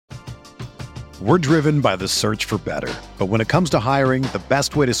We're driven by the search for better. But when it comes to hiring, the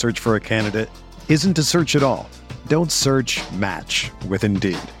best way to search for a candidate isn't to search at all. Don't search, match with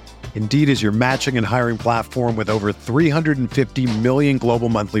Indeed. Indeed is your matching and hiring platform with over 350 million global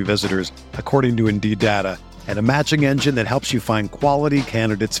monthly visitors, according to Indeed data, and a matching engine that helps you find quality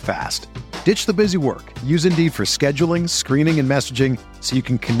candidates fast. Ditch the busy work. Use Indeed for scheduling, screening, and messaging so you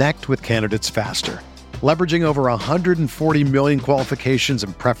can connect with candidates faster. Leveraging over 140 million qualifications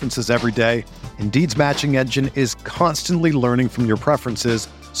and preferences every day, Indeed's matching engine is constantly learning from your preferences,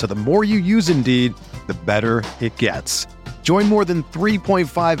 so the more you use Indeed, the better it gets. Join more than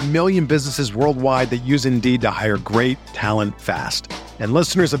 3.5 million businesses worldwide that use Indeed to hire great talent fast. And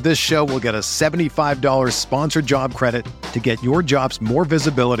listeners of this show will get a $75 sponsored job credit to get your jobs more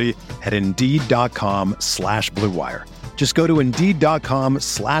visibility at Indeed.com/Blue Wire. Just go to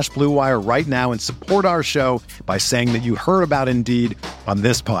Indeed.com/Blue Wire right now and support our show by saying that you heard about Indeed on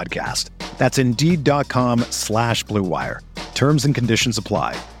this podcast. That's Indeed.com/Blue Wire. Terms and conditions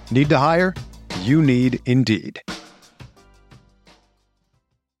apply. Need to hire? You need Indeed.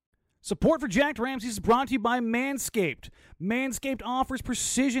 Support for Jacked Ramsays is brought to you by Manscaped. Manscaped offers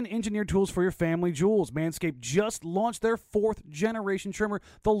precision-engineered tools for your family jewels. Manscaped just launched their 4th-generation trimmer,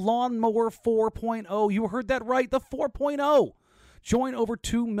 the Lawnmower 4.0. You heard that right, the 4.0. Join over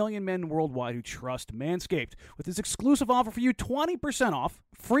 2 million men worldwide who trust Manscaped with this exclusive offer for you, 20% off,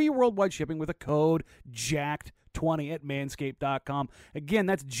 free worldwide shipping with a code JACKED20 at manscaped.com. Again,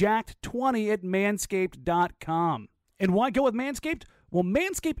 that's JACKED20 at manscaped.com. And why go with Manscaped? Well,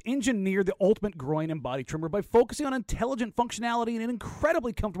 Manscaped engineered the ultimate groin and body trimmer by focusing on intelligent functionality and an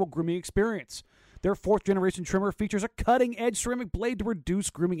incredibly comfortable grooming experience. Their 4th-generation trimmer features a cutting-edge ceramic blade to reduce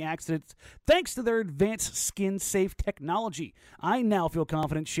grooming accidents thanks to their advanced skin-safe technology. I now feel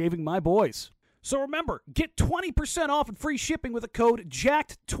confident shaving my boys. So remember, get 20% off and free shipping with a code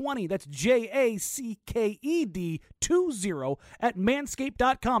JACKED20. That's JACKED20 at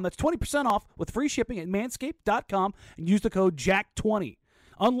manscaped.com. That's 20% off with free shipping at manscaped.com and use the code JACKED20.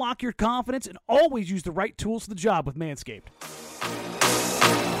 Unlock your confidence and always use the right tools for the job with Manscaped.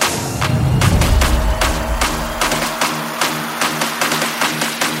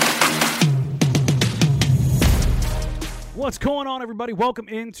 What's going on, everybody? Welcome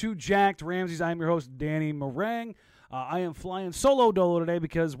into Jacked Ramsays. I'm your host, Danny Meringue. I am flying solo dolo today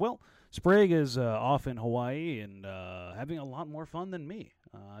because, well, Sprague is off in Hawaii and having a lot more fun than me.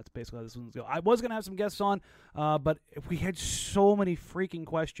 That's basically how this one's going. I was going to have some guests on, but we had so many freaking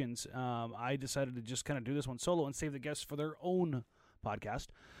questions. I decided to just kind of do this one solo and save the guests for their own podcast.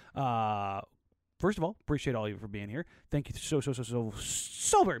 First of all, appreciate all of you for being here. Thank you so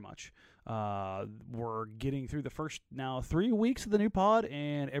very much. We're getting through the first now 3 weeks of the new pod,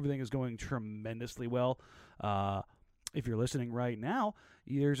 and everything is going tremendously well. If you're listening right now,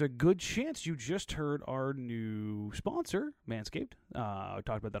 there's a good chance you just heard our new sponsor, Manscaped. I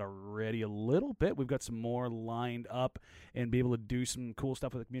talked about that already a little bit. We've got some more lined up and be able to do some cool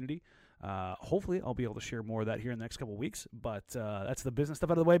stuff with the community. Hopefully, I'll be able to share more of that here in the next couple of weeks, but that's the business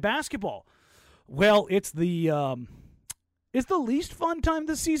stuff out of the way. Basketball. Well, it's the least fun time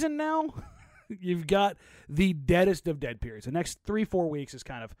this season now. You've got the deadest of dead periods. The next 3-4 weeks is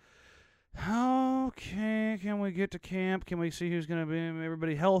kind of, okay, can we get to camp? Can we see who's going to be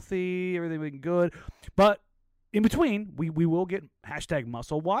everybody healthy, everything being good? But in between, we will get hashtag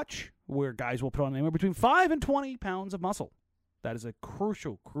muscle watch, where guys will put on anywhere between 5 and 20 pounds of muscle. That is a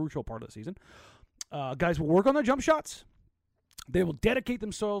crucial part of the season. Guys will work on their jump shots. They will dedicate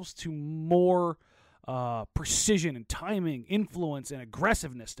themselves to more precision and timing, influence, and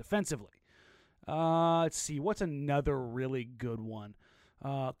aggressiveness defensively. Let's see, what's another really good one?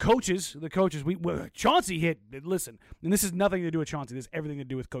 The coaches, Chauncey hit, listen, and this has nothing to do with Chauncey, this has everything to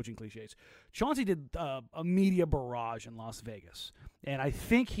do with coaching cliches. Chauncey did a media barrage in Las Vegas, and I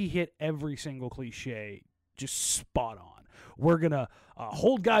think he hit every single cliche just spot on. We're going to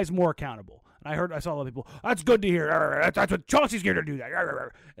hold guys more accountable. And I saw a lot of people, that's good to hear. That's what Chauncey's here to do that.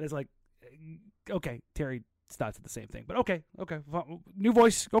 And it's like, okay, Terry Stotts did the same thing. But okay. New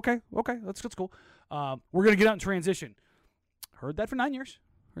voice. Okay. That's cool. We're going to get out in transition. Heard that for 9 years.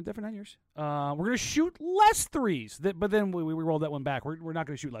 We're going to shoot less threes. But then we rolled that one back. We're not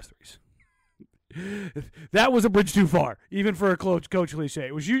going to shoot less threes. That was a bridge too far, even for a coach cliche.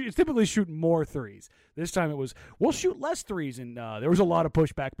 It's typically shooting more threes. This time it was, we'll shoot less threes. And there was a lot of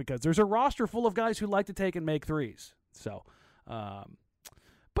pushback because there's a roster full of guys who like to take and make threes. So,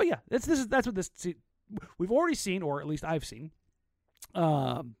 but yeah, that's what this. We've already seen, or at least I've seen,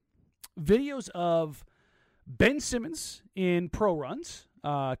 videos of Ben Simmons in pro runs,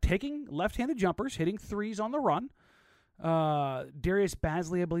 taking left-handed jumpers, hitting threes on the run. Darius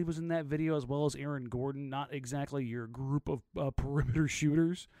Bazley, I believe, was in that video, as well as Aaron Gordon. Not exactly your group of perimeter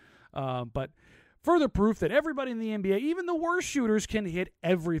shooters, but further proof that everybody in the NBA, even the worst shooters, can hit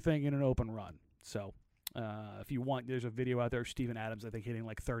everything in an open run. So if you want, there's a video out there of Steven Adams, I think, hitting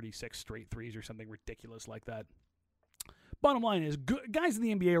like 36 straight threes or something ridiculous like that. Bottom line is, guys in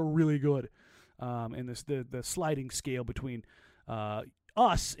the NBA are really good. And the sliding scale between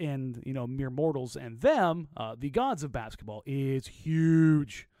us and mere mortals and them, the gods of basketball, is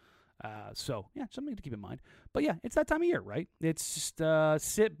huge. So yeah, something to keep in mind. But yeah, it's that time of year, right? It's just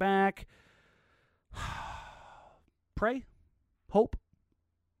sit back, pray, hope,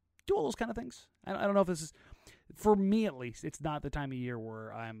 do all those kind of things. I don't know if this is, for me at least, it's not the time of year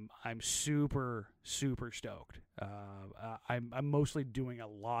where I'm super stoked. I'm mostly doing a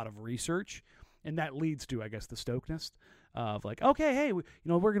lot of research. And that leads to, I guess, the stokedness of like, okay, hey, we're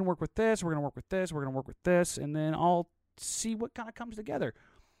going to work with this, we're going to work with this, we're going to work with this, and then I'll see what kind of comes together.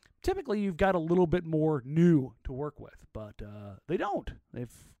 Typically, you've got a little bit more new to work with, but they don't.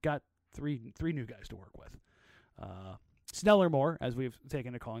 They've got three new guys to work with. Snell or Moore, as we've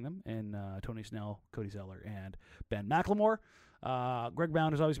taken to calling them, and Tony Snell, Cody Zeller, and Ben McLemore. Greg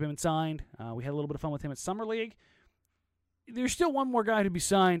Brown has always been signed. We had a little bit of fun with him at Summer League. There's still one more guy to be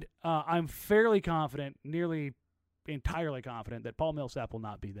signed. I'm fairly confident, nearly entirely confident, that Paul Millsap will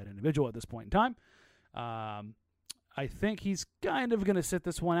not be that individual at this point in time. I think he's kind of going to sit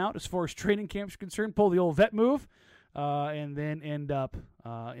this one out as far as training camps are concerned, pull the old vet move, and then end up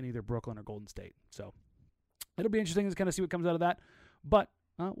in either Brooklyn or Golden State. So it'll be interesting to kind of see what comes out of that, but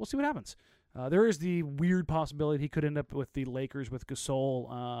we'll see what happens. There is the weird possibility he could end up with the Lakers with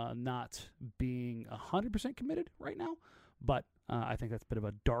Gasol not being 100% committed right now. But I think that's a bit of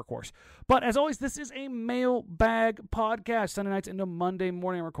a dark horse. But as always, this is a mailbag podcast. Sunday nights into Monday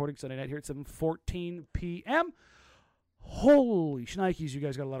morning. I'm recording Sunday night here at 7:14 p.m. Holy shnikes, you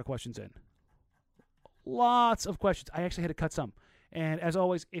guys got a lot of questions in. Lots of questions. I actually had to cut some. And as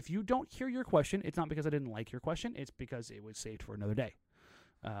always, if you don't hear your question, it's not because I didn't like your question. It's because it was saved for another day.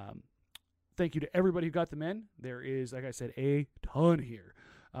 Thank you to everybody who got them in. There is, like I said, a ton here.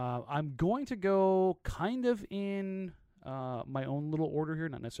 I'm going to go kind of in my own little order here,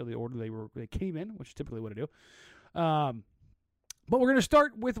 not necessarily the order they came in, which is typically what I do. But we're going to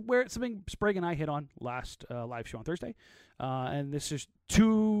start with where something Sprague and I hit on last live show on Thursday. And this is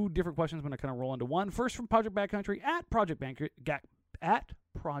two different questions. I'm going to kind of roll into one. First from Project Backcountry at Project Backcountry.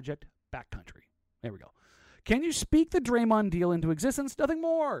 There we go. Can you speak the Draymond deal into existence? Nothing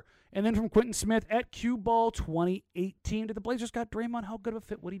more. And then from Quentin Smith at Cue Ball 2018. Did the Blazers got Draymond? How good of a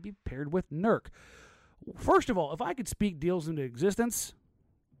fit would he be paired with Nurk? First of all, if I could speak deals into existence,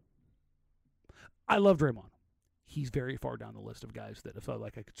 I love Draymond. He's very far down the list of guys that I felt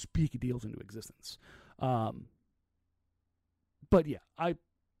like I could speak deals into existence. But yeah, I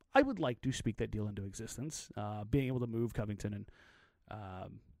would like to speak that deal into existence. Being able to move Covington and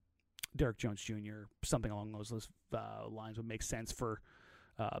Derek Jones Jr., something along those lines would make sense for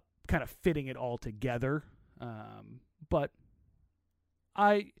kind of fitting it all together. But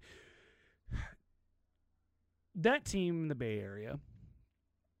that team in the Bay Area,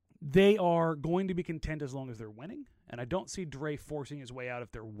 they are going to be content as long as they're winning, and I don't see Dre forcing his way out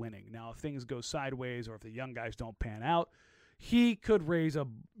if they're winning. Now, if things go sideways or if the young guys don't pan out, he could raise a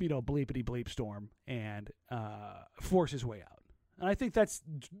bleepity bleep storm and force his way out. And I think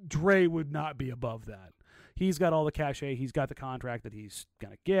Dre would not be above that. He's got all the cachet. He's got the contract that he's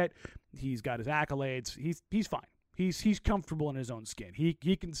gonna get. He's got his accolades. He's fine. He's comfortable in his own skin. He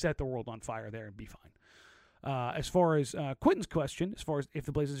can set the world on fire there and be fine. As far as Quentin's question, as far as if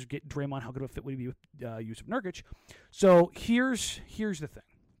the Blazers get Draymond, how good of a fit would he be with Jusuf Nurkic? So here's the thing,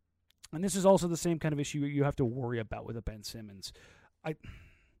 and this is also the same kind of issue you have to worry about with a Ben Simmons.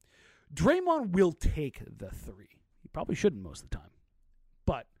 Draymond will take the three. He probably shouldn't most of the time,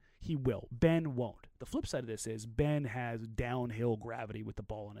 but he will. Ben won't. The flip side of this is Ben has downhill gravity with the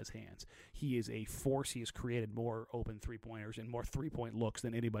ball in his hands. He is a force. He has created more open three-pointers and more three-point looks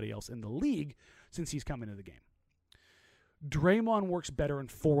than anybody else in the league since he's come into the game. Draymond works better in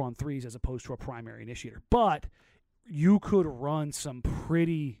 4-on-3s as opposed to a primary initiator, but you could run some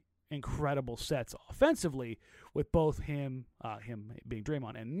pretty incredible sets offensively with both him being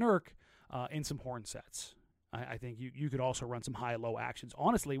Draymond, and Nurk in some horn sets. I think you could also run some high-low actions,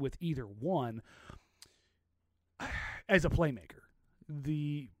 honestly, with either one as a playmaker.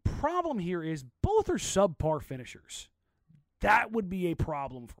 The problem here is both are subpar finishers. That would be a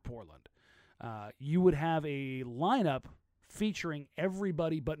problem for Portland. You would have a lineup featuring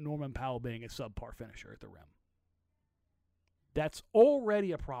everybody but Norman Powell being a subpar finisher at the rim. That's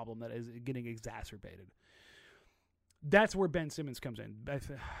already a problem that is getting exacerbated. That's where Ben Simmons comes in.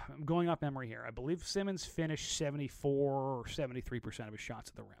 I'm going off memory here. I believe Simmons finished 74 or 73% of his shots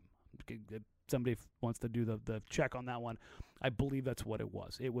at the rim. If somebody wants to do the check on that one, I believe that's what it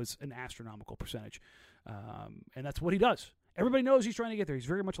was. It was an astronomical percentage. And that's what he does. Everybody knows he's trying to get there. He's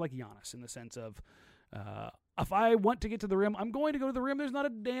very much like Giannis in the sense of, if I want to get to the rim, I'm going to go to the rim. There's not a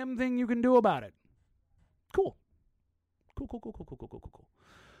damn thing you can do about it. Cool.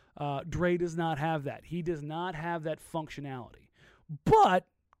 Dre does not have that. He does not have that functionality. But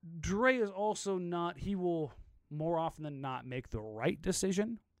Dre is also not, he will more often than not make the right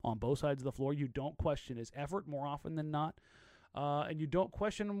decision on both sides of the floor. You don't question his effort more often than not. And you don't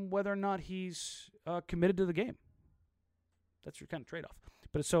question whether or not he's committed to the game. That's your kind of trade-off.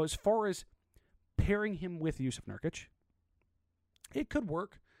 But so as far as pairing him with Jusuf Nurkic, it could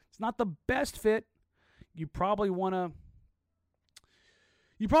work. It's not the best fit. You probably want to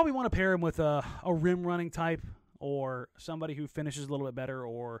pair him with a rim running type or somebody who finishes a little bit better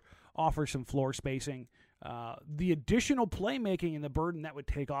or offers some floor spacing. The additional playmaking and the burden that would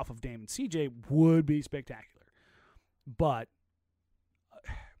take off of Dame and CJ would be spectacular. But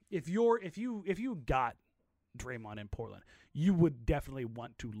if you got Draymond in Portland, you would definitely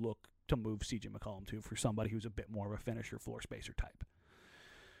want to look to move CJ McCollum too for somebody who's a bit more of a finisher, floor spacer type.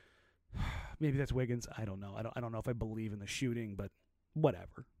 Maybe that's Wiggins. I don't know. I don't know if I believe in the shooting, but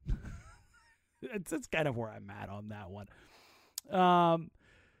whatever. It's kind of where I'm at on that one.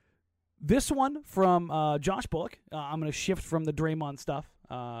 This one from Josh Bullock. I'm going to shift from the Draymond stuff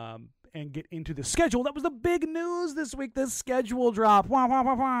and get into the schedule. That was the big news this week, the schedule drop. Wah, wah,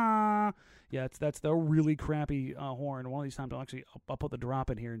 wah, wah. Yeah, that's the really crappy horn. One of these times I'll put the drop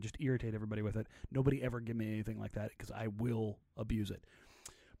in here and just irritate everybody with it. Nobody ever give me anything like that because I will abuse it.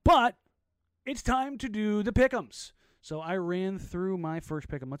 But it's time to do the pick'ems. So I ran through my first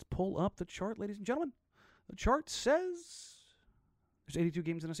pick'em. Let's pull up the chart, ladies and gentlemen. The chart says there's 82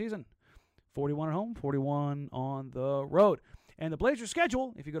 games in a season. 41 at home, 41 on the road. And the Blazers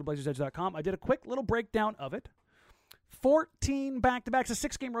schedule, if you go to blazersedge.com, I did a quick little breakdown of it. 14 back-to-backs, a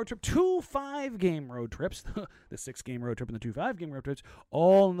 6-game road trip, 2 5-game road trips, the 6-game road trip and the 2 5-game road trips,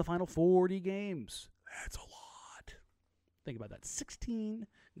 all in the final 40 games. That's a lot. Think about that. 16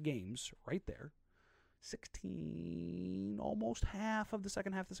 games right there. 16, almost half of the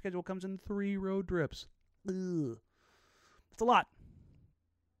second half of the schedule comes in 3 road trips. Ugh. That's a lot.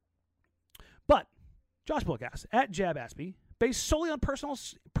 But Josh Bullock asks, at JabAspy, based solely on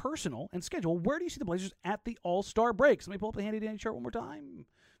personal and schedule, where do you see the Blazers at the All-Star break? So let me pull up the handy-dandy chart one more time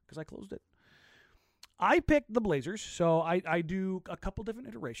because I closed it. I picked the Blazers, so I do a couple different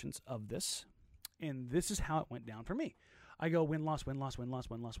iterations of this, and this is how it went down for me. I go win-loss,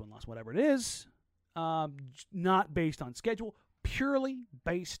 whatever it is, not based on schedule, purely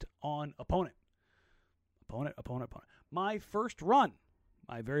based on opponent. Opponent. My very first run,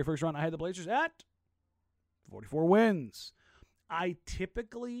 I had the Blazers at 44 wins. I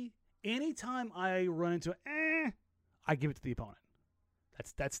typically, anytime I run into I give it to the opponent.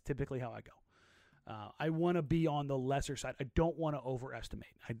 That's typically how I go. I want to be on the lesser side. I don't want to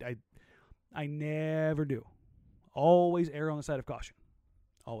overestimate. I never do. Always err on the side of caution.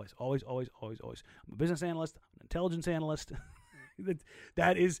 Always. I'm a business analyst. I'm an intelligence analyst.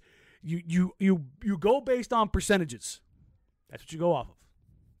 That is, you go based on percentages. That's what you go off of.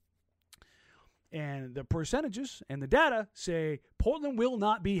 And the percentages and the data say Portland will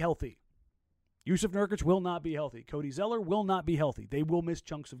not be healthy. Jusuf Nurkic will not be healthy. Cody Zeller will not be healthy. They will miss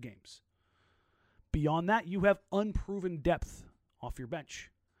chunks of games. Beyond that, you have unproven depth off your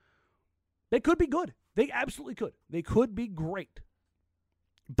bench. They could be good. They absolutely could. They could be great.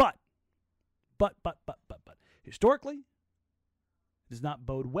 But, historically, it does not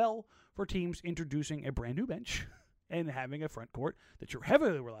bode well for teams introducing a brand new bench and having a front court that you're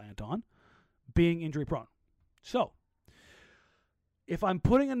heavily reliant on being injury prone. So, if I'm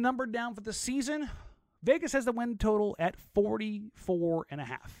putting a number down for the season, Vegas has the win total at 44.5.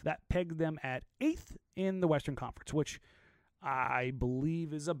 That pegged them at 8th in the Western Conference, which I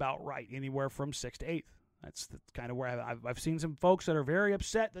believe is about right, anywhere from 6th to 8th. That's kind of where I've seen some folks that are very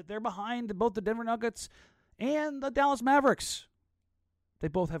upset that they're behind both the Denver Nuggets and the Dallas Mavericks. They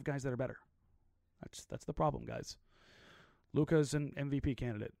both have guys that are better. That's the problem, guys. Luka's an MVP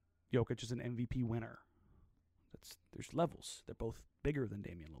candidate. Jokic is an MVP winner. There's levels. They're both bigger than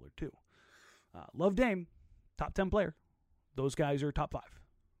Damian Lillard, too. Love Dame, top 10 player. Those guys are top 5,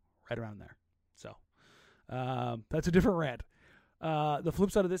 right around there. So that's a different rant. The flip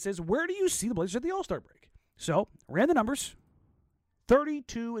side of this is, where do you see the Blazers at the All-Star break? So, ran the numbers,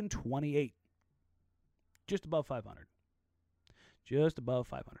 32-28, just above 500. Just above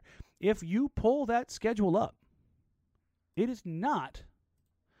 500. If you pull that schedule up, It is not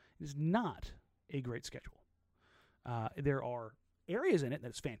a great schedule. There are areas in it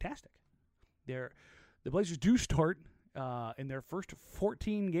that is fantastic. The Blazers do start in their first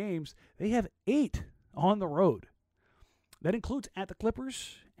 14 games. They have 8 on the road. That includes at the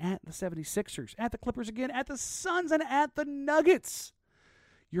Clippers, at the 76ers, at the Clippers again, at the Suns, and at the Nuggets.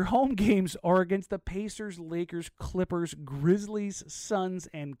 Your home games are against the Pacers, Lakers, Clippers, Grizzlies, Suns,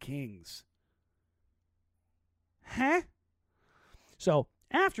 and Kings. Huh? So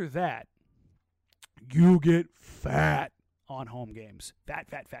after that, you get fat on home games. Fat.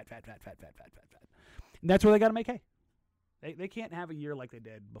 And that's where they got to make hay. They can't have a year like they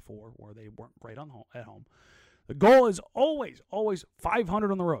did before where they weren't great at home. The goal is always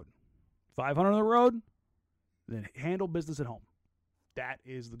 500 on the road. 500 on the road, then handle business at home. That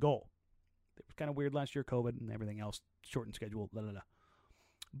is the goal. It was kind of weird last year, COVID and everything else, shortened schedule,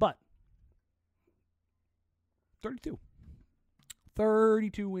 But 32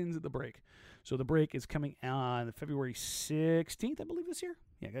 wins at the break. So the break is coming on February 16th, I believe, this year.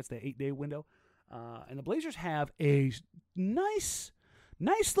 Yeah, that's the 8-day window. And the Blazers have a nice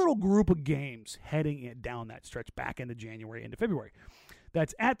little group of games heading down that stretch back into January, into February.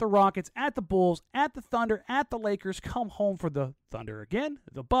 That's at the Rockets, at the Bulls, at the Thunder, at the Lakers. Come home for the Thunder again,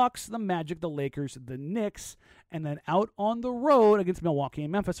 the Bucks, the Magic, the Lakers, the Knicks, and then out on the road against Milwaukee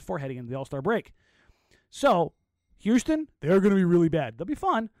and Memphis before heading into the All-Star break. So, Houston, they're going to be really bad. They'll be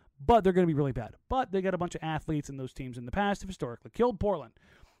fun, but they're going to be really bad. But they got a bunch of athletes, and those teams in the past have historically killed Portland.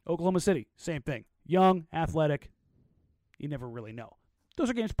 Oklahoma City, same thing. Young, athletic, you never really know. Those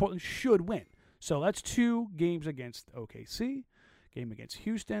are games Portland should win. So that's 2 games against OKC, game against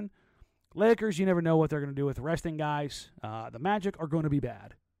Houston. Lakers, you never know what they're going to do with resting guys. The Magic are going to be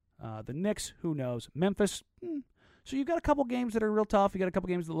bad. The Knicks, who knows? Memphis, so you've got a couple games that are real tough. You got a couple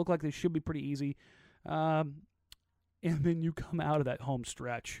games that look like they should be pretty easy. And then you come out of that home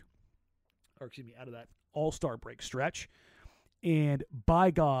stretch, out of that All-Star break stretch, and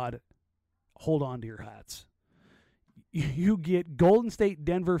by God, hold on to your hats. You get Golden State,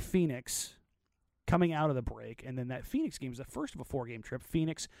 Denver, Phoenix coming out of the break, and then that Phoenix game is the first of a 4-game trip.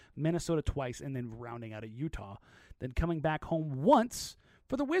 Phoenix, Minnesota twice, and then rounding out of Utah. Then coming back home once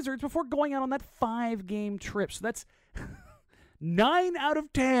for the Wizards before going out on that 5-game trip. So that's 9 out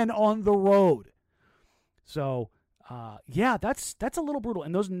of 10 on the road. So, that's a little brutal.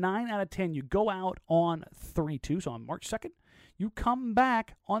 And those 9 out of 10, you go out on 3-2, so on March 2nd, you come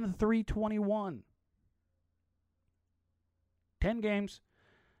back on 3/21. 10 games,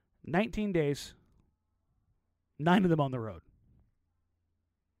 19 days, 9 of them on the road.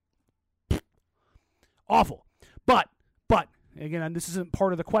 Awful. But, again, this isn't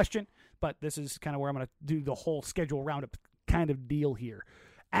part of the question, but this is kind of where I'm going to do the whole schedule roundup kind of deal here.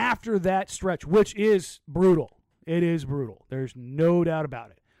 After that stretch, which is brutal, it is brutal. There's no doubt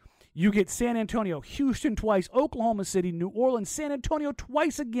about it. You get San Antonio, Houston twice, Oklahoma City, New Orleans, San Antonio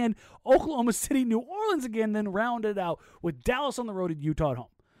twice again, Oklahoma City, New Orleans again, then rounded out with Dallas on the road and Utah at home.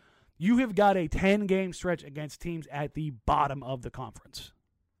 You have got a 10-game stretch against teams at the bottom of the conference.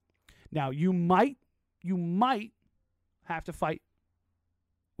 Now, you might have to fight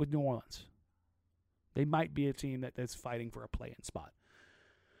with New Orleans. They might be a team that's fighting for a play-in spot.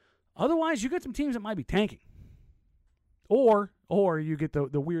 Otherwise, you get some teams that might be tanking. Or you get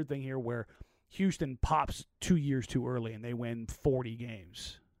the weird thing here where Houston pops 2 years too early and they win 40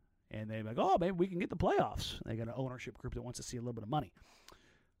 games. And they're like, oh, maybe we can get the playoffs. They got an ownership group that wants to see a little bit of money.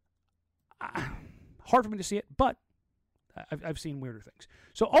 Hard for me to see it, but I've seen weirder things.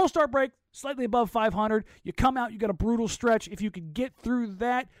 So All-Star break, slightly above 500. You come out, you got a brutal stretch. If you could get through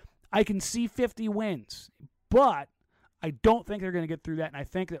that, I can see 50 wins. But I don't think they're going to get through that. And I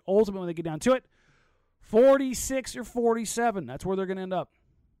think that ultimately when they get down to it, 46 or 47. That's where they're going to end up.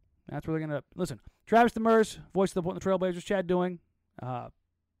 Listen, Travis Demers, voice of the Portland Trailblazers, Chad Doing,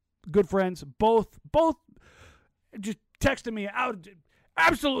 good friends, both just texted me out.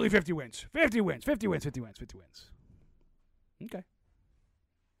 Absolutely 50 wins. 50 wins. Okay.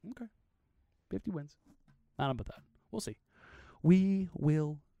 50 wins. I don't know about that. We'll see. We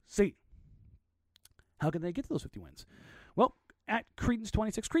will see. How can they get to those 50 wins? Well, at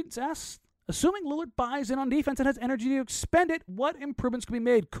Credence26, Credence asks, assuming Lillard buys in on defense and has energy to expend it, what improvements can be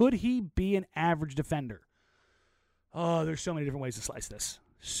made? Could he be an average defender? Oh, there's so many different ways to slice this.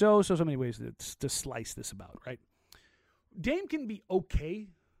 So many ways to slice this about, right? Dame can be okay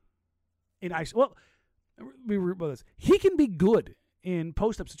in ice. Well, he can be good in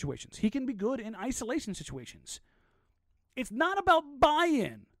post-up situations. He can be good in isolation situations. It's not about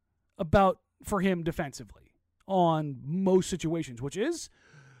buy-in for him defensively on most situations, which is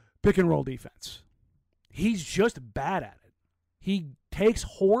pick and roll defense. He's just bad at it. He takes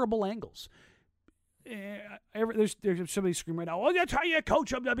horrible angles. There's somebody screaming right now, "Oh, that's how you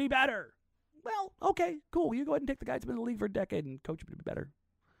coach him to be better." Well, okay, cool. You go ahead and take the guy that's been in the league for a decade and coach him to be better.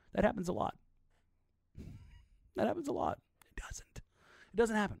 That happens a lot. That happens a lot. It doesn't. It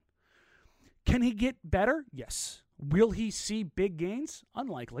doesn't happen. Can he get better? Yes. Will he see big gains?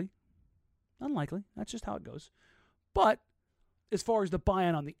 Unlikely. Unlikely. That's just how it goes. But as far as the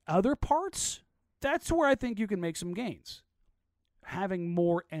buy-in on the other parts, that's where I think you can make some gains. Having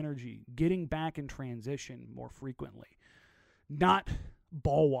more energy, getting back in transition more frequently, not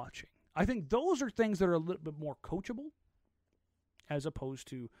ball watching. I think those are things that are a little bit more coachable as opposed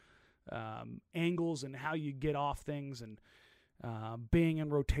to angles and how you get off things and being in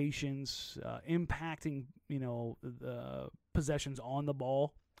rotations, impacting, the possessions on the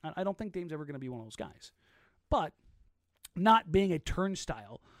ball. I don't think Dame's ever going to be one of those guys. But not being a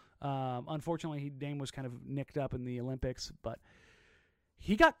turnstile, unfortunately, Dame was kind of nicked up in the Olympics, but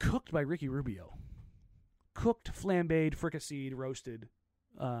he got cooked by Ricky Rubio. Cooked, flambéed, fricasseed, roasted,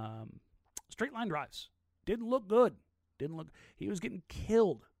 straight line drives. Didn't look good. He was getting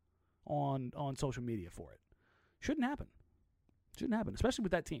killed on social media for it. Shouldn't happen, especially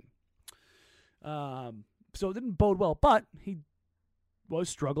with that team. So it didn't bode well, but he was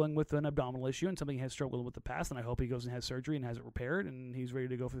struggling with an abdominal issue and something he has struggled with in the past, and I hope he goes and has surgery and has it repaired and he's ready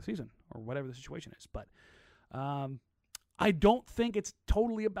to go for the season or whatever the situation is. But I don't think it's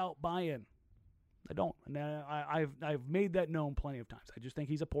totally about buy-in. I don't. And I've made that known plenty of times. I just think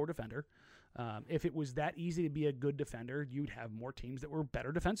he's a poor defender. If it was that easy to be a good defender, you'd have more teams that were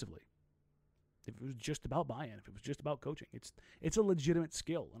better defensively. If it was just about buy-in, if it was just about coaching, it's a legitimate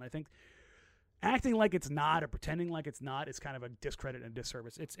skill. And I think acting like it's not or pretending like it's not is kind of a discredit and a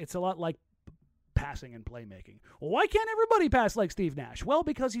disservice. It's a lot like passing and playmaking. Well, why can't everybody pass like Steve Nash? Well,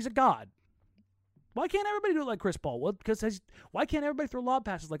 because he's a god. Why can't everybody do it like Chris Paul? Well, because why can't everybody throw lob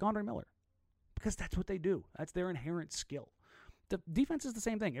passes like Andre Miller? Because that's what they do. That's their inherent skill. The defense is the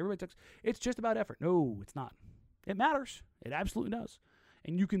same thing. It's just about effort. No, it's not. It matters. It absolutely does.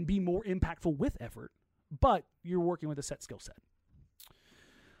 And you can be more impactful with effort, but you're working with a set skill set.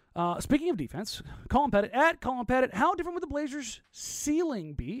 Speaking of defense, Colin Pettit, how different would the Blazers'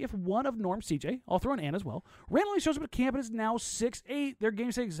 ceiling be if one of Norm, CJ, I'll throw in Ann as well, randomly shows up at camp and is now 6'8"? Their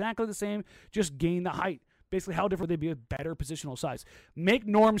games stay exactly the same, just gain the height. Basically, how different would they be with better positional size? Make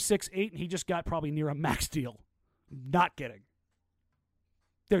Norm 6'8", and he just got probably near a max deal. Not kidding.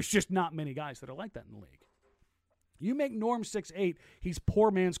 There's just not many guys that are like that in the league. You make Norm 6'8", he's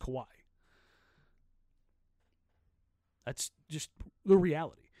poor man's Kawhi. That's just the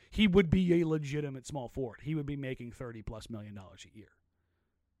reality. He would be a legitimate small forward. He would be making $30+ million a year.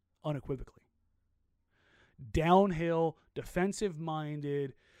 Unequivocally. Downhill,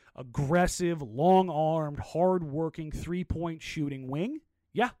 defensive-minded, aggressive, long-armed, hard-working, three-point shooting wing.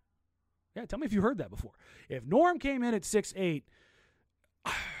 Yeah, tell me if you heard that before. If Norm came in at 6'8",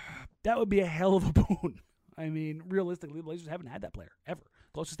 that would be a hell of a boon. I mean, realistically, the Blazers haven't had that player ever.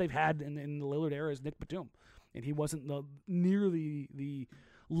 Closest they've had in the Lillard era is Nick Batum, and he wasn't nearly the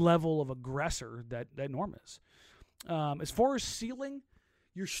level of aggressor that Norm is. As far as ceiling,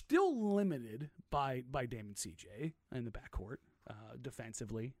 you're still limited by Dame and CJ in the backcourt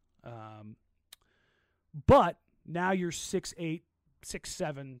defensively. But now you're 6'8",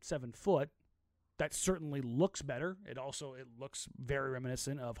 6'7", 7 foot. That certainly looks better. It looks very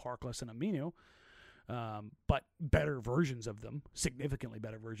reminiscent of Harkless and Aminu. But better versions of them, significantly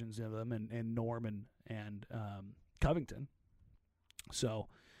better versions of them, and Norm and Covington. So,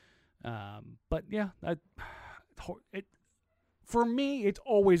 but yeah, for me, it's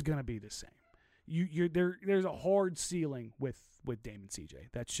always going to be the same. There's a hard ceiling with Dame and CJ.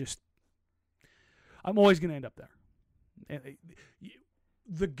 That's just, I'm always going to end up there.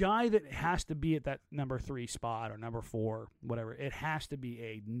 The guy that has to be at that number 3 spot or number 4, whatever, it has to be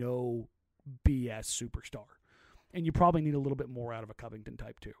a no BS superstar. And you probably need a little bit more out of a Covington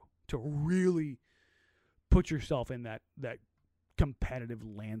type too, to really put yourself in that competitive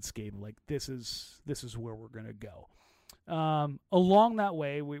landscape. Like this is where we're going to go. Along that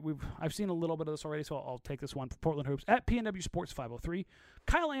way, I've seen a little bit of this already, so I'll take this one. Portland Hoops at PNW Sports 503.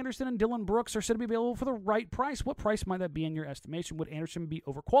 Kyle Anderson and Dylan Brooks are said to be available for the right price. What price might that be in your estimation? Would Anderson be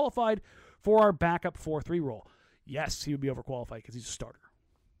overqualified for our backup 4-3 role? Yes, he would be overqualified because he's a starter.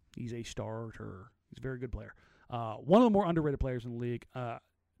 He's a starter. He's a very good player. One of the more underrated players in the league.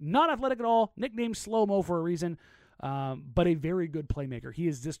 Not athletic at all. Nicknamed Slow-Mo for a reason. But a very good playmaker. He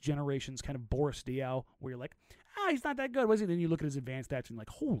is this generation's kind of Boris Diaw, where you're like, he's not that good, was he? Then you look at his advanced stats and you're like,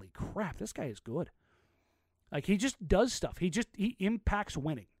 holy crap, this guy is good. Like, he just does stuff. He impacts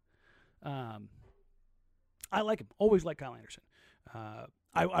winning. I like him. Always like Kyle Anderson.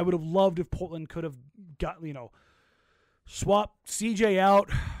 I would have loved if Portland could have got, swap CJ out.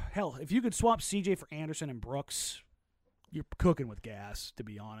 Hell, if you could swap CJ for Anderson and Brooks, you're cooking with gas, to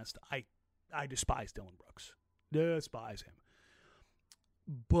be honest. I despise Dylan Brooks. Despise him.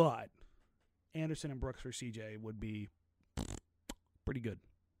 But Anderson and Brooks for CJ would be pretty good.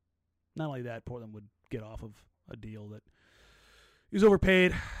 Not only that, Portland would get off of a deal that is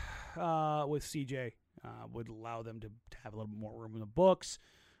overpaid with CJ. Would allow them to have a little bit more room in the books.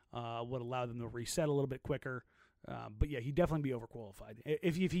 Would allow them to reset a little bit quicker. But yeah, he'd definitely be overqualified.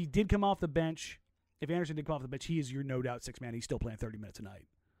 If he did come off the bench, if Anderson did come off the bench, he is your no doubt sixth man. He's still playing 30 minutes a night.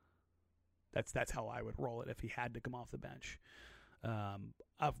 That's how I would roll it if he had to come off the bench.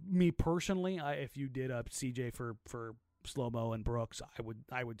 Me personally, if you did a CJ for Slow-Mo and Brooks,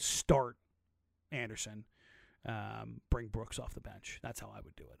 I would start Anderson, bring Brooks off the bench. That's how I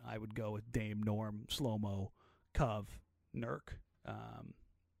would do it. I would go with Dame, Norm, Slow-Mo, Cove, Nurk.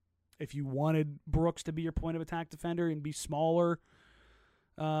 If you wanted Brooks to be your point of attack defender and be smaller,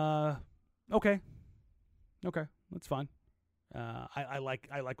 okay, that's fine. I like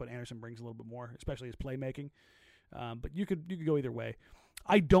what Anderson brings a little bit more, especially his playmaking. But you could go either way.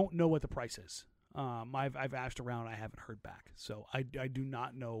 I don't know what the price is. I've asked around, I haven't heard back, so I do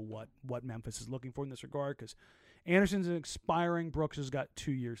not know what Memphis is looking for in this regard, because Anderson's expiring, Brooks has got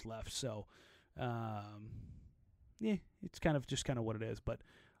 2 years left, so it's kind of what it is. But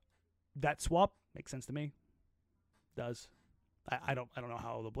that swap makes sense to me. Does. I don't know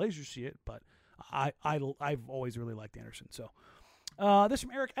how the Blazers see it, but I've always really liked Anderson. So this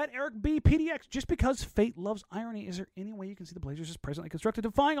from Eric at Eric B PDX. Just because fate loves irony, is there any way you can see the Blazers as presently constructed,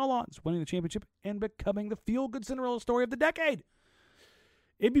 defying all odds, winning the championship, and becoming the feel-good Cinderella story of the decade?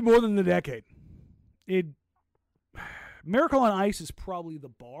 It'd be more than the decade. Miracle on Ice is probably the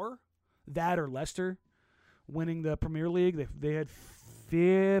bar. That or Leicester winning the Premier League. They had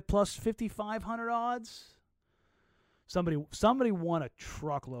plus 5,500 odds. Somebody won a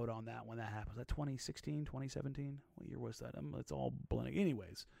truckload on that when that happened. Was that 2016, 2017? What year was that? It's all blending.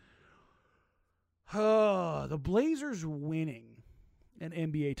 Anyways, the Blazers winning an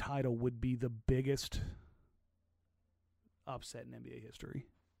NBA title would be the biggest upset in NBA history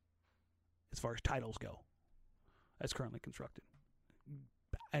as far as titles go, as currently constructed.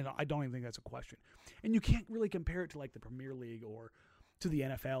 And I don't even think that's a question. And you can't really compare it to like the Premier League or to the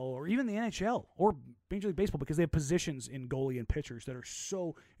NFL or even the NHL or Major League Baseball, because they have positions in goalie and pitchers that are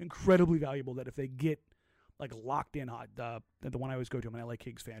so incredibly valuable that if they get like locked in hot, the one I always go to, I'm an LA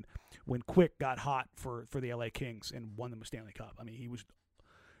Kings fan, when Quick got hot for the LA Kings and won them a Stanley Cup. I mean, he was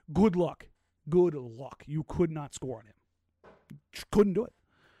good luck. You could not score on him. Just couldn't do it.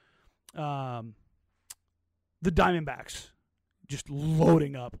 The Diamondbacks just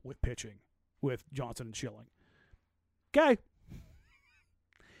loading up with pitching with Johnson and Schilling. Okay.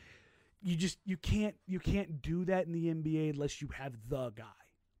 You can't do that in the NBA unless you have the guy.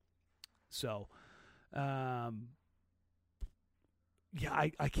 So, I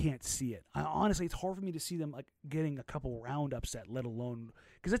can't see it. Honestly, it's hard for me to see them like getting a couple round upset, let alone,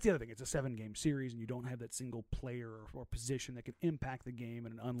 because that's the other thing. It's a 7-game series, and you don't have that single player or position that can impact the game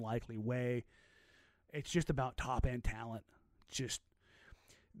in an unlikely way. It's just about top end talent. Just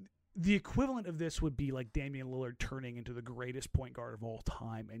the equivalent of this would be like Damian Lillard turning into the greatest point guard of all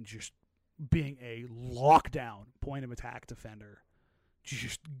time and just being a lockdown point of attack defender,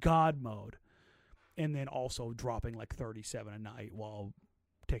 just God mode, and then also dropping like 37 a night while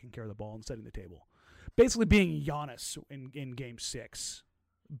taking care of the ball and setting the table. Basically being Giannis in Game 6,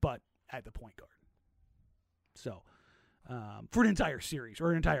 but at the point guard. So for an entire series or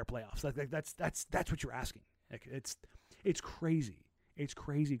an entire playoffs, that's what you're asking. Like, it's crazy. It's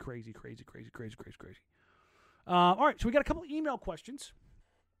crazy. All right, so we got a couple of email questions.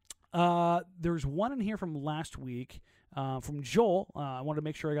 There's one in here from last week from Joel. I wanted to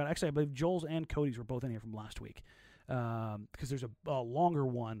make sure I believe Joel's and Cody's were both in here from last week, because there's a longer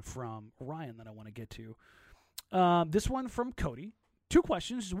one from Ryan that I want to get to. This one from Cody. 2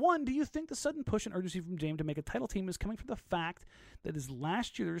 questions. 1, do you think the sudden push and urgency from Dame to make a title team is coming from the fact that as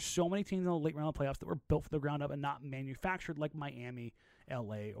last year there's so many teams in the late round of playoffs that were built from the ground up and not manufactured, like Miami,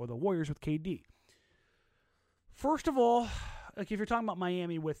 LA, or the Warriors with KD? First of all, like if you're talking about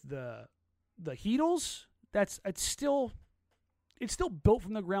Miami with the Heatles, it's still built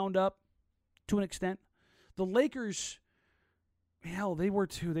from the ground up to an extent. The Lakers, hell, they were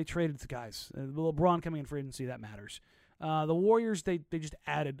too. They traded the guys. LeBron coming in for agency, that matters. The Warriors, they just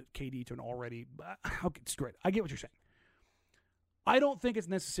added KD to an already. Okay, it's great. I get what you're saying. I don't think it's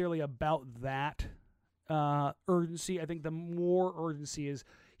necessarily about that urgency. I think the more urgency is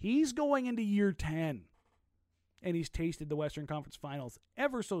he's going into year 10. and he's tasted the Western Conference Finals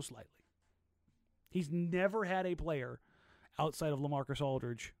ever so slightly. He's never had a player outside of LaMarcus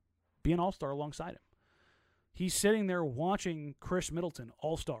Aldridge be an all-star alongside him. He's sitting there watching Chris Middleton,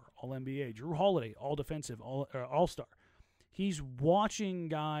 all-star, all-NBA, Drew Holiday, all-defensive, all-star. He's watching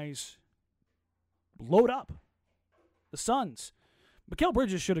guys load up. The Suns. Mikal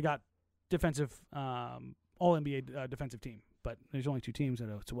Bridges should have got defensive, all-NBA defensive team, but there's only 2 teams,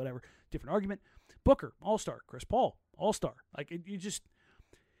 so whatever. Different argument. Booker, all-star. Chris Paul, all-star.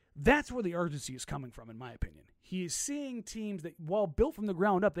 That's where the urgency is coming from, in my opinion. He is seeing teams that, while built from the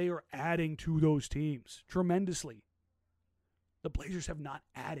ground up, they are adding to those teams tremendously. The Blazers have not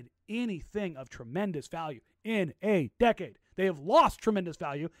added anything of tremendous value in a decade. They have lost tremendous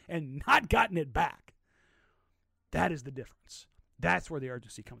value and not gotten it back. That is the difference. That's where the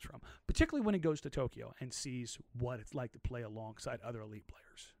urgency comes from, particularly when he goes to Tokyo and sees what it's like to play alongside other elite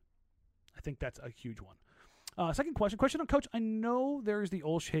players. I think that's a huge one. Second question on Coach. I know there's the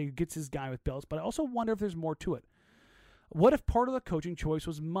Olshey who gets his guy with Billups, but I also wonder if there's more to it. What if part of the coaching choice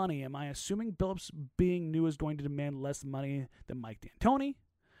was money? Am I assuming Billups being new is going to demand less money than Mike D'Antoni?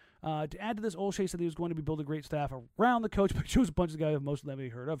 To add to this, Olshey said he was going to be building a great staff around the coach, but chose a bunch of guys most of them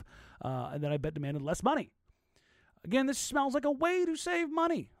heard of, and then I bet demanded less money. Again, this smells like a way to save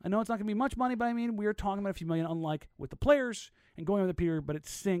money. I know it's not going to be much money, but I mean, we are talking about a few million, unlike with the players and going with the Peter, but it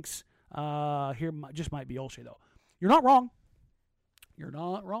stinks. Here just might be Olshey, though. You're not wrong. You're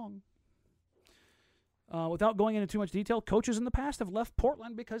not wrong. Without going into too much detail, coaches in the past have left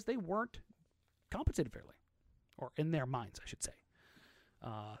Portland because they weren't compensated fairly, or in their minds, I should say.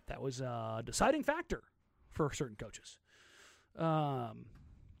 That was a deciding factor for certain coaches. The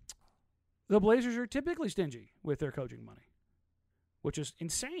Blazers are typically stingy with their coaching money, which is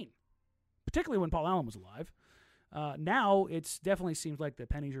insane, particularly when Paul Allen was alive. Now it definitely seems like the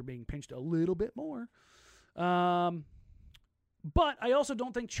pennies are being pinched a little bit more. But I also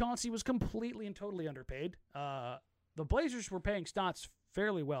don't think Chauncey was completely and totally underpaid. The Blazers were paying Stotts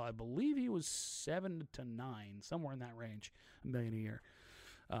fairly well. I believe he was 7 to 9, somewhere in that range, $1 million a year.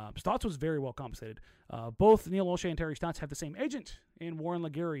 Stotts was very well compensated. Both Neil Olshey and Terry Stotts have the same agent in Warren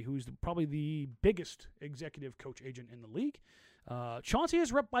Laguerre, who's probably the biggest executive coach agent in the league. Chauncey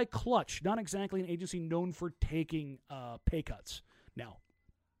is rep by Clutch, not exactly an agency known for taking pay cuts. Now,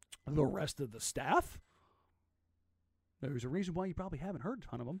 the rest of the staff, there's a reason why you probably haven't heard a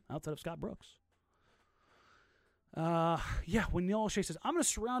ton of them outside of Scott Brooks. When Neil Olshey says, I'm going to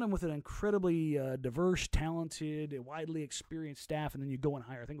surround him with an incredibly diverse, talented, widely experienced staff, and then you go and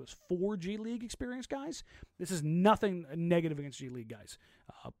hire, I think it was 4 G League experienced guys. This is nothing negative against G League guys.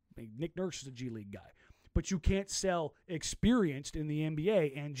 Nick Nurse is a G League guy. But you can't sell experienced in the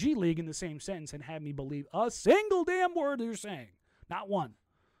NBA and G League in the same sentence and have me believe a single damn word you're saying. Not one.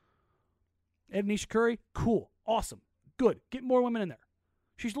 Ednisha Curry, cool, awesome, good. Get more women in there.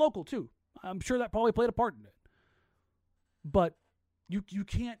 She's local, too. I'm sure that probably played a part in it. But you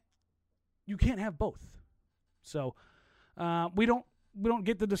can't have both. So we don't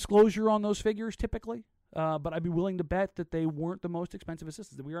get the disclosure on those figures typically. But I'd be willing to bet that they weren't the most expensive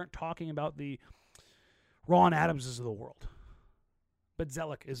assistants. That we aren't talking about the Ron Adamses of the world. But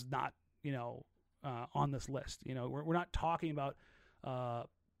Zelik is not, on this list. We're not talking about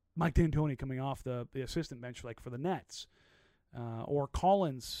Mike D'Antoni coming off the assistant bench like for the Nets, or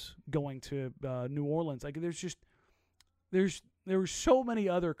Collins going to New Orleans. Like there were so many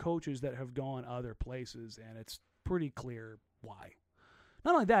other coaches that have gone other places, and it's pretty clear why.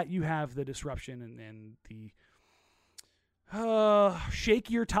 Not only that, you have the disruption and the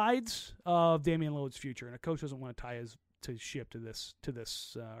shakier tides of Damian Lillard's future, and a coach doesn't want to tie his ship to this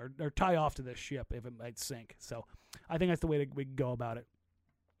or tie off to this ship if it might sink. So I think that's the way we can go about it.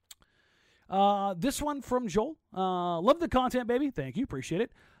 This one from Joel. Love the content, baby. Thank you. Appreciate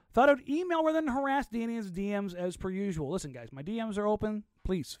it. Thought I'd email rather than harass Danny's DMs as per usual. Listen, guys, my DMs are open.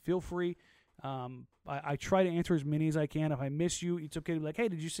 Please feel free. I try to answer as many as I can. If I miss you, it's okay to be like, hey,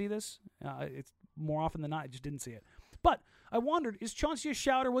 did you see this? It's more often than not, I just didn't see it. But I wondered, is Chauncey a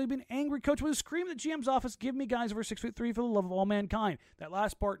shouter? Will he be an angry coach? Will he scream at the GM's office, give me guys over 6'3" for the love of all mankind? That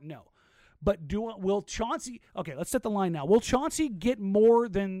last part, no. But will Chauncey, okay, let's set the line now. Will Chauncey get more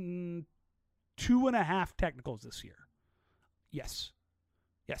than 2.5 technicals this year? Yes.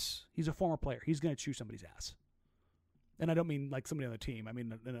 Yes, he's a former player. He's going to chew somebody's ass. And I don't mean like somebody on the team. I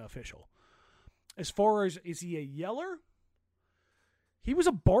mean an official. As far as, is he a yeller? He was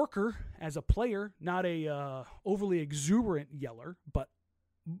a barker as a player, not a overly exuberant yeller, but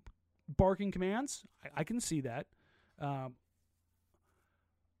barking commands, I can see that.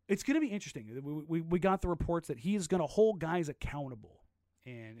 It's going to be interesting. We got the reports that he is going to hold guys accountable.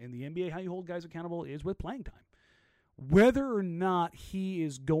 And in the NBA, how you hold guys accountable is with playing time. whether or not he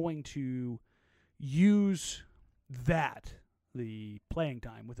is going to use that, the playing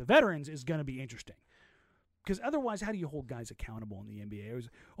time with the veterans, is going to be interesting. Because otherwise, how do you hold guys accountable in the NBA? It was,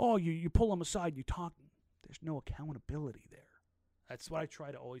 you pull them aside, you talk. There's no accountability there. That's what I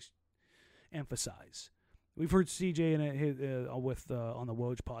try to always emphasize. We've heard CJ on the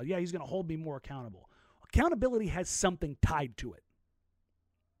Woj pod. Yeah, he's going to hold me more accountable. Accountability has something tied to it.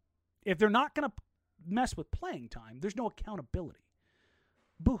 If they're not going to mess with playing time, there's no accountability.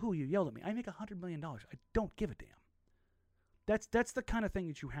 Boo-hoo, you yelled at me. I make $100 million. I don't give a damn. That's the kind of thing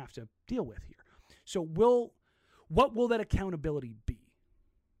that you have to deal with here. So what will that accountability be?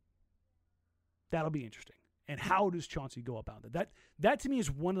 That'll be interesting. And how does Chauncey go about that? That to me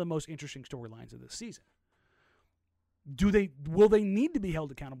is one of the most interesting storylines of this season. Will they need to be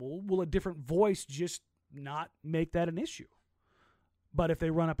held accountable? Will a different voice just not make that an issue? But if they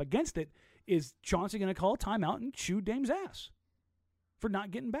run up against it, is Chauncey going to call a timeout and chew Dame's ass for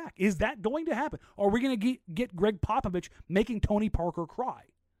not getting back? Is that going to happen? Or are we going to get Greg Popovich making Tony Parker cry?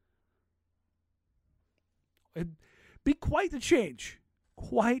 It'd be quite the change.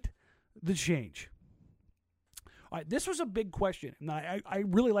 Quite the change. All right, this was a big question, and I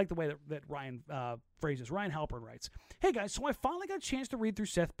really like the way that Ryan phrases. Ryan Halpern writes, "Hey guys, so I finally got a chance to read through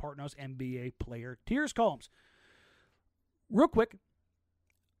Seth Partnow's NBA Player Tiers columns. Real quick,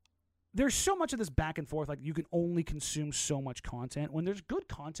 there's so much of this back and forth, like you can only consume so much content. When there's good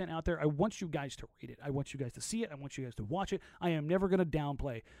content out there, I want you guys to read it. I want you guys to see it. I want you guys to watch it. I am never going to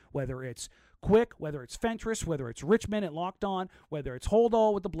downplay whether it's Quick, whether it's Fentress, whether it's Richmond at Locked On, whether it's Hold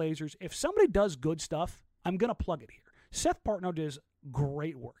All with the Blazers. If somebody does good stuff, I'm going to plug it here. Seth Partnow does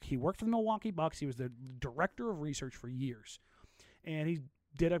great work. He worked for the Milwaukee Bucks. He was the director of research for years. And he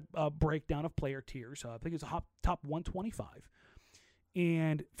did a breakdown of player tiers. I think it's a top 125.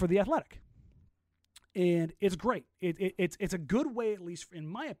 And for The Athletic. And it's great. It's a good way, at least in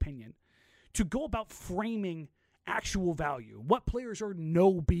my opinion, to go about framing actual value. What players are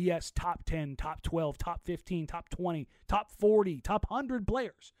no BS top 10, top 12, top 15, top 20, top 40, top 100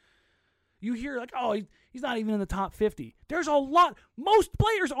 players. You hear like, he's not even in the top 50. There's a lot. Most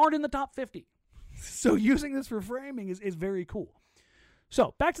players aren't in the top 50. So using this for framing is very cool.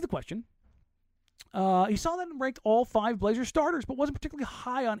 So back to the question. He saw that and ranked all 5 Blazers starters, but wasn't particularly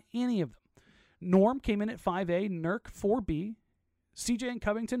high on any of them. Norm came in at 5A, Nurk 4B, CJ and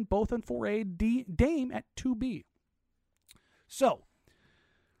Covington both on 4A, Dame at 2B. So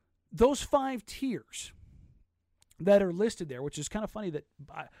those 5 tiers that are listed there, which is kind of funny that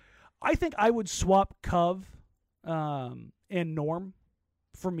I think I would swap Cov and Norm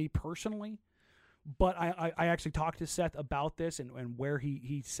for me personally. But I actually talked to Seth about this and where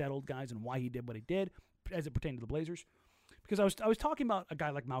he settled guys and why he did what he did as it pertained to the Blazers. Because I was talking about a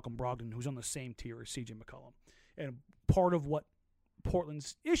guy like Malcolm Brogdon who's on the same tier as CJ McCollum. And part of what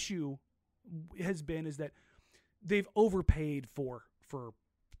Portland's issue has been is that they've overpaid for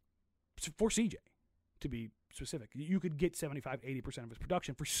CJ, to be specific. You could get 75-80% of his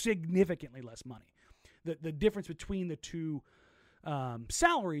production for significantly less money. The difference between the two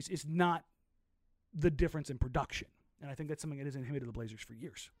salaries is not the difference in production. And I think that's something that has inhibited the Blazers for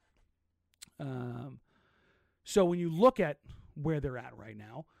years. So when you look at where they're at right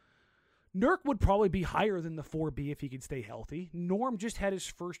now, Nurk would probably be higher than the 4B if he could stay healthy. Norm just had his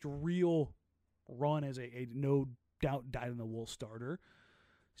first real run as a no doubt dyed-in-the-wool starter.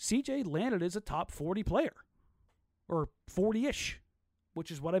 CJ landed as a top 40 player, or 40-ish,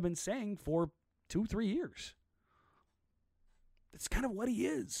 which is what I've been saying for 2-3 years. That's kind of what he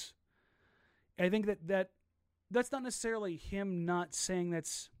is. I think that's not necessarily him not saying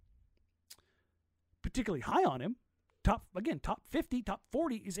that's particularly high on him. Top 50, top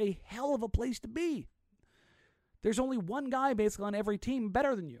 40 is a hell of a place to be. There's only one guy basically on every team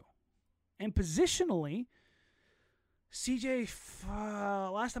better than you. And positionally, CJ,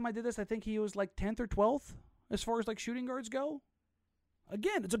 last time I did this, I think he was like 10th or 12th as far as like shooting guards go.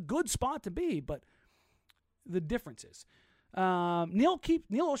 Again, it's a good spot to be, but the difference is. Neil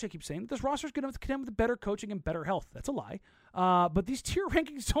Olshey keeps saying that this roster is going to contend with better coaching and better health. That's a lie. But these tier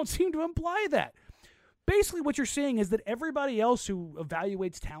rankings don't seem to imply that. Basically, what you're saying is that everybody else who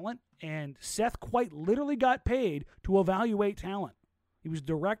evaluates talent, and Seth quite literally got paid to evaluate talent. He was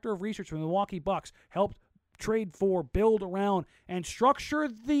director of research for the Milwaukee Bucks, helped trade for, build around, and structure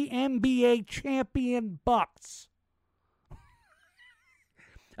the NBA champion Bucks.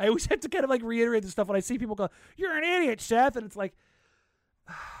 I always have to kind of like reiterate this stuff when I see people go, "You're an idiot, Seth," and it's like,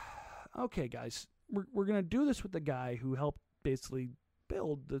 okay, guys, we're gonna do this with the guy who helped basically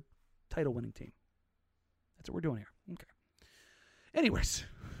build the title-winning team. That's what we're doing here. Okay. Anyways,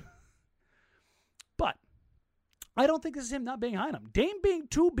 but I don't think this is him not being high on him. Dame being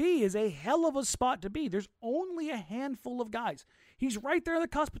 2B is a hell of a spot to be. There's only a handful of guys. He's right there on the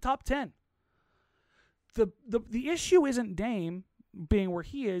cusp of top 10. The issue isn't Dame being where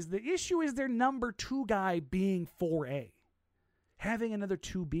he is. The issue is their number 2 guy being 4A. Having another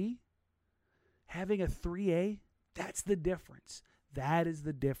 2B, having a 3A, that's the difference. That is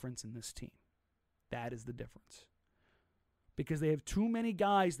the difference in this team. That is the difference. Because they have too many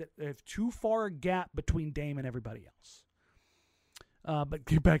guys that have too far a gap between Dame and everybody else. But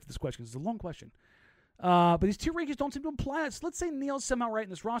get back to this question. It's a long question. But these tier rankings don't seem to imply that. So let's say Neil's somehow right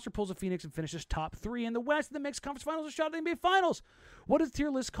and this roster pulls a Phoenix and finishes top 3 in the West. In the mixed conference finals, a shot at the NBA Finals. What does the tier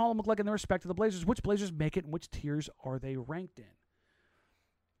list column look like in the respect of the Blazers? Which Blazers make it and which tiers are they ranked in?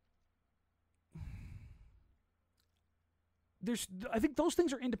 I think those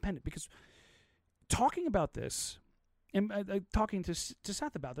things are independent because talking about this and talking to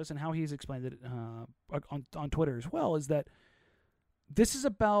Seth about this and how he's explained it on Twitter as well is that this is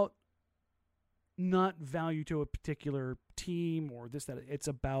about not value to a particular team or this, that. It's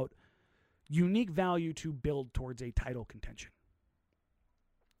about unique value to build towards a title contention.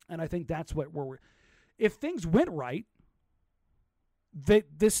 And I think that's what we're... If things went right,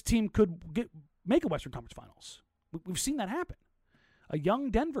 this team could make a Western Conference Finals. We've seen that happen. A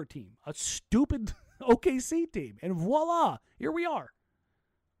young Denver team, a stupid OKC team, and voila, here we are.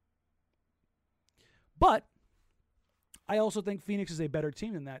 But I also think Phoenix is a better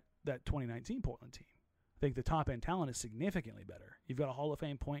team than that 2019 Portland team. I think the top-end talent is significantly better. You've got a Hall of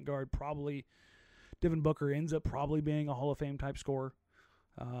Fame point guard, probably Devin Booker ends up probably being a Hall of Fame type scorer.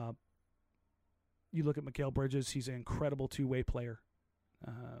 You look at Mikal Bridges, he's an incredible two-way player.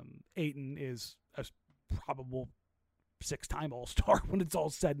 Ayton is a probable 6-time All-Star when it's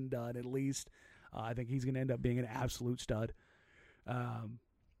all said and done, at least. I think he's going to end up being an absolute stud.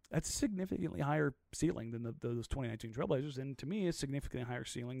 That's a significantly higher ceiling than those 2019 Trailblazers, and to me, a significantly higher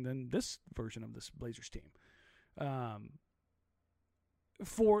ceiling than this version of this Blazers team.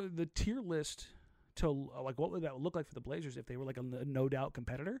 For the tier list to like, what would that look like for the Blazers if they were like a no doubt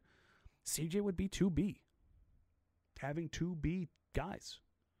competitor? CJ would be 2B, having 2B guys.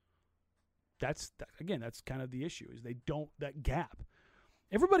 That's kind of the issue is they don't that gap.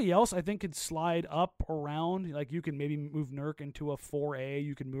 Everybody else, I think, could slide up around. Like, you can maybe move Nurk into a 4A.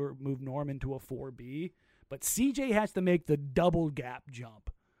 You can move Norm into a 4B. But CJ has to make the double gap jump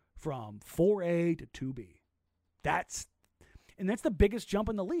from 4A to 2B. That's the biggest jump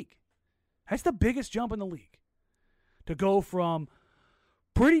in the league. That's the biggest jump in the league. To go from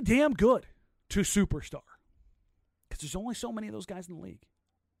pretty damn good to superstar. Because there's only so many of those guys in the league.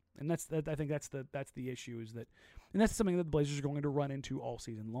 And I think that's the issue is that, and that's something that the Blazers are going to run into all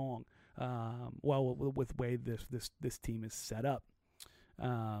season long. With the way this team is set up.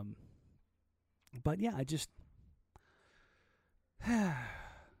 But yeah,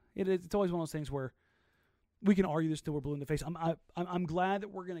 it's always one of those things where we can argue this till we're blue in the face. I'm glad that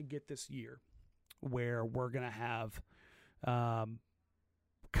we're going to get this year where we're going to have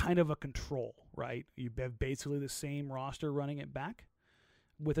kind of a control, right? You have basically the same roster running it back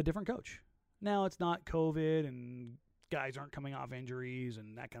with a different coach. Now, it's not COVID and guys aren't coming off injuries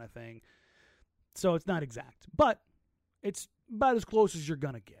and that kind of thing. So it's not exact. But it's about as close as you're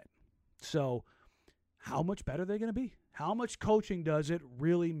going to get. So how much better are they going to be? How much coaching does it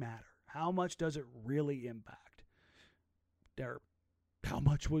really matter? How much does it really impact? How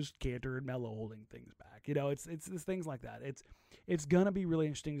much was Cantor and Melo holding things back? It's things like that. It's going to be really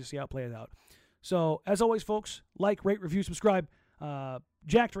interesting to see how it plays out. So, as always, folks, like, rate, review, subscribe.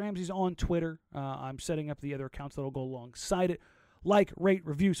 Jack Ramsey's on Twitter. I'm setting up the other accounts that will go alongside it. Like, rate,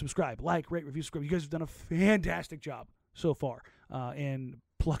 review, subscribe. Like, rate, review, subscribe. You guys have done a fantastic job so far in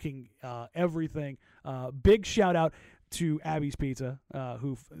plucking everything. Big shout out to Abby's Pizza,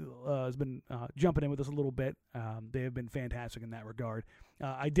 who has been jumping in with us a little bit. They have been fantastic in that regard.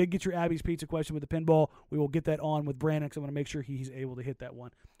 I did get your Abby's Pizza question with the pinball. We will get that on with Brandon because I want to make sure he's able to hit that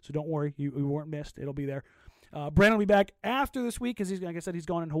one. So don't worry, you weren't missed. It'll be there. Brandon will be back after this week because, like I said, he's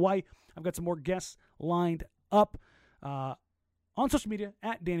gone in Hawaii. I've got some more guests lined up on social media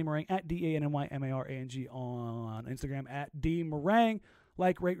at Danny Marang, at DANNYMARANG on Instagram, at DMarang.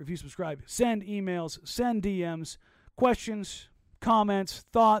 Like, rate, review, subscribe. Send emails, send DMs, questions, comments,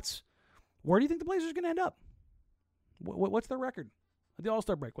 thoughts. Where do you think the Blazers are going to end up? What's their record at the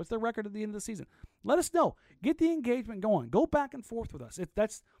All-Star break? What's their record at the end of the season? Let us know. Get the engagement going. Go back and forth with us.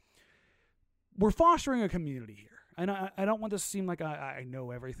 We're fostering a community here. And I don't want this to seem like I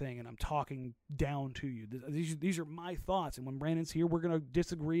know everything and I'm talking down to you. These are my thoughts. And when Brandon's here, we're going to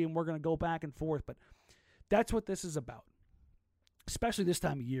disagree and we're going to go back and forth. But that's what this is about. Especially this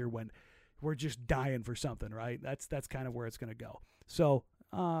time of year when we're just dying for something, right? That's kind of where it's going to go. So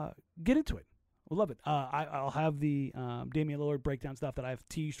get into it. We'll love it. I'll have the Damian Lillard breakdown stuff that I've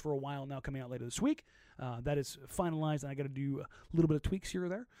teased for a while now coming out later this week. That is finalized, and I got to do a little bit of tweaks here or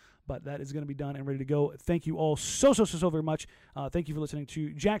there, but that is going to be done and ready to go. Thank you all so very much. Thank you for listening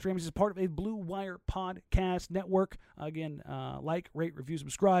to Jack Ramsey. This is part of a Blue Wire podcast network. Again, like, rate, review,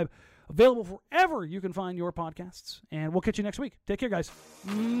 subscribe. Available wherever you can find your podcasts. And we'll catch you next week. Take care, guys.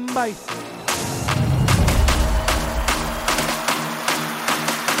 Bye.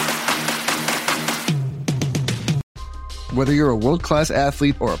 Whether you're a world-class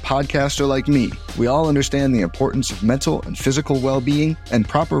athlete or a podcaster like me, we all understand the importance of mental and physical well-being and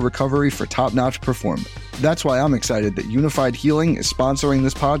proper recovery for top-notch performance. That's why I'm excited that Unified Healing is sponsoring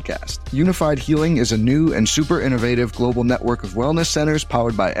this podcast. Unified Healing is a new and super innovative global network of wellness centers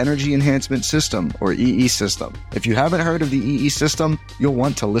powered by Energy Enhancement System, or EE System. If you haven't heard of the EE System, you'll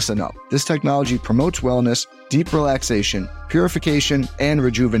want to listen up. This technology promotes wellness, deep relaxation, purification, and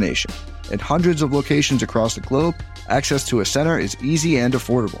rejuvenation. At hundreds of locations across the globe, access to a center is easy and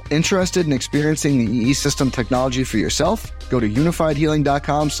affordable. Interested in experiencing the EE System technology for yourself? Go to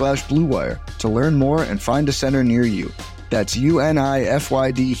unifiedhealing.com/bluewire to learn more and find a center near you. That's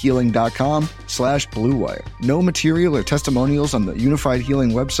unifydhealing.com/bluewire. No material or testimonials on the Unified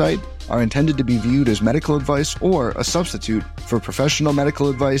Healing website are intended to be viewed as medical advice or a substitute for professional medical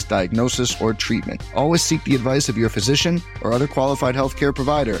advice, diagnosis, or treatment. Always seek the advice of your physician or other qualified healthcare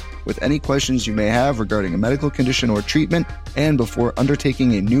provider with any questions you may have regarding a medical condition or treatment and before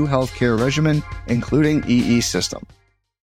undertaking a new healthcare regimen, including EE System.